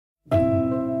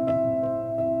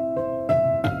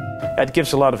It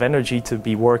gives a lot of energy to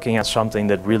be working on something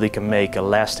that really can make a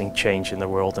lasting change in the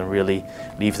world and really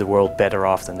leave the world better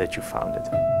off than that you found it.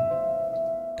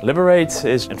 LIBERATE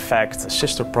is in fact a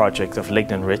sister project of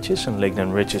Lignin Riches. In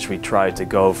Lignin Riches we try to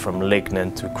go from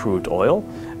lignin to crude oil,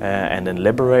 and in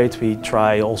LIBERATE we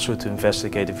try also to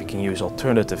investigate if we can use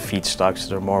alternative feedstocks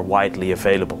that are more widely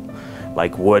available,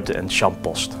 like wood and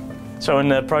champost. So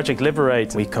in Project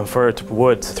LIBERATE we convert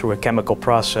wood through a chemical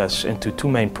process into two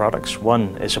main products.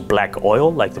 One is a black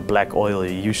oil, like the black oil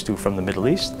you're used to from the Middle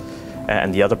East,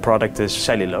 and the other product is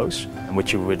cellulose,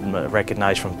 which you would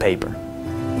recognize from paper.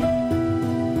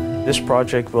 This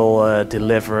project will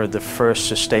deliver the first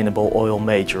sustainable oil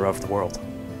major of the world.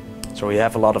 So we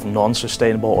have a lot of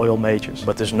non-sustainable oil majors,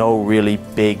 but there's no really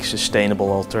big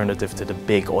sustainable alternative to the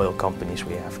big oil companies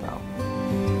we have now.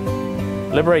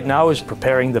 LIBERATE now is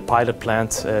preparing the pilot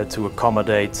plant to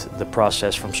accommodate the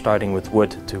process from starting with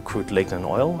wood to crude lignin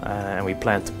oil, and we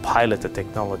plan to pilot the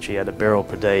technology at a barrel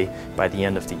per day by the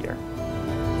end of the year.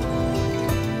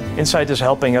 Insight is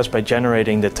helping us by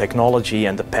generating the technology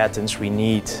and the patents we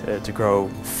need to grow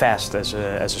fast as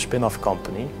a spin-off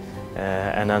company.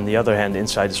 And on the other hand,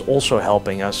 Insight is also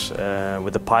helping us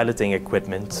with the piloting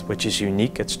equipment, which is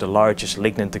unique. It's the largest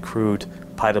lignin to crude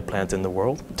pilot plant in the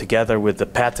world. Together with the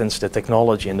patents, the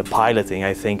technology and the piloting,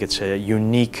 I think it's a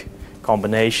unique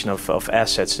combination of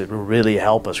assets that will really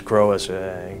help us grow as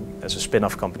a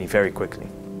spin-off company very quickly.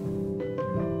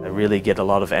 I really get a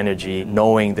lot of energy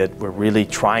knowing that we're really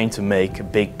trying to make a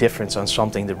big difference on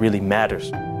something that really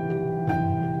matters.